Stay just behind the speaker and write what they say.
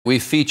We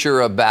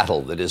feature a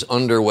battle that is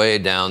underway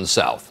down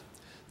south.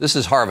 This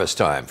is harvest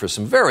time for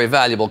some very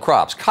valuable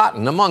crops,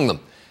 cotton among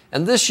them.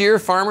 And this year,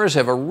 farmers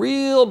have a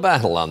real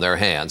battle on their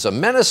hands, a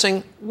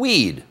menacing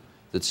weed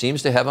that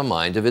seems to have a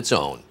mind of its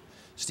own.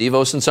 Steve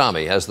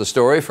Osunsami has the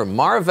story from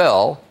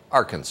Marvell,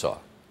 Arkansas.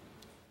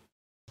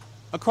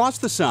 Across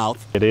the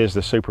South, it is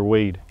the super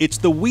weed. It's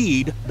the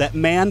weed that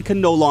man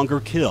can no longer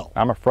kill.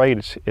 I'm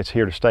afraid it's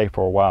here to stay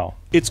for a while.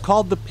 It's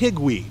called the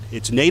pigweed.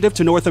 It's native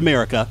to North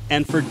America,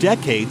 and for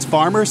decades,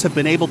 farmers have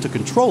been able to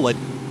control it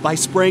by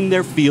spraying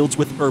their fields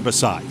with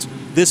herbicides.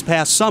 This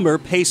past summer,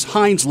 Pace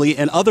Hinesley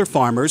and other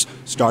farmers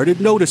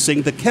started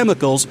noticing the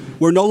chemicals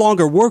were no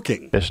longer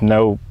working. There's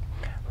no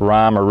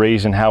rhyme or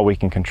reason how we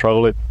can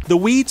control it. The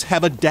weeds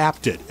have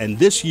adapted, and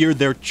this year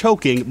they're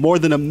choking more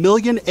than 1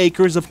 million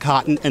acres of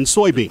cotton and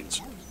soybeans.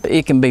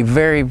 It can be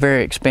very,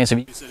 very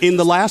expensive. In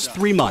the last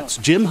 3 months,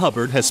 Jim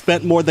Hubbard has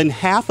spent more than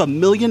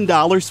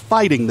 $500,000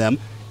 fighting them,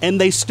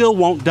 and they still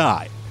won't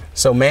die.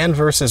 So man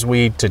versus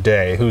weed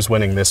today, who's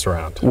winning this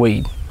round?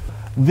 Weed.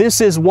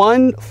 This is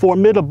one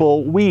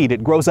formidable weed.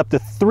 It grows up to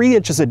 3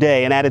 inches a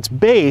day, and at its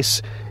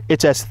base,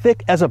 it's as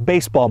thick as a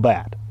baseball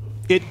bat.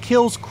 It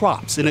kills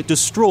crops and it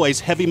destroys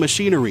heavy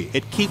machinery.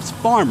 It keeps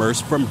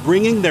farmers from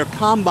bringing their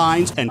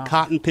combines and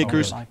cotton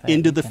pickers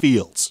into the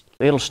fields.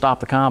 It'll stop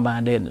the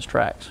combine dead in its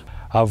tracks.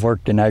 I've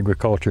worked in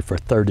agriculture for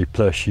 30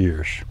 plus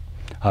years.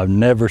 I've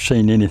never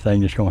seen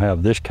anything that's going to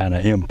have this kind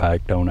of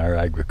impact on our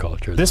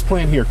agriculture. This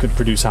plant here could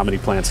produce how many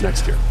plants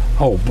next year?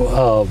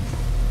 200,000.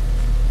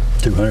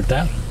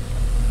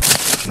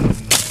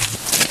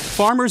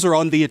 Farmers are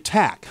on the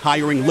attack,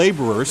 hiring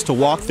laborers to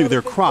walk through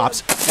their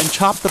crops and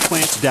chop the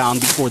plants down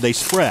before they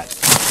spread.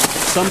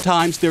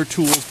 Sometimes their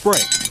tools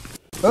break.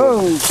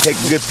 Oh, take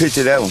a good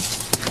picture of that one.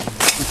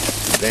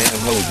 Damn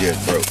hose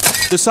just broke.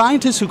 The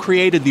scientists who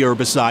created the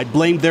herbicide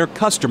blamed their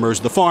customers,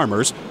 the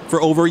farmers, for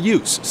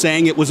overuse,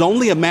 saying it was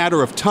only a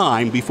matter of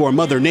time before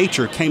Mother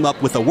Nature came up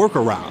with a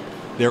workaround.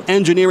 They're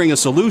engineering a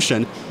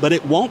solution, but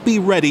it won't be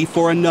ready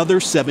for another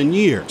 7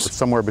 years.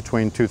 Somewhere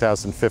between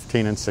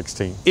 2015 and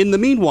 16. In the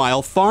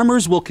meanwhile,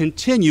 farmers will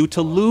continue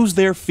to lose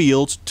their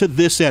fields to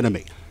this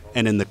enemy.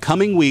 And in the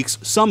coming weeks,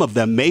 some of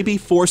them may be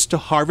forced to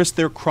harvest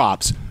their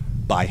crops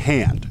by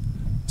hand.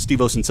 Steve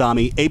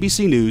Osunsami,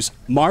 ABC News,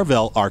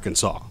 Marvell,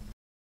 Arkansas.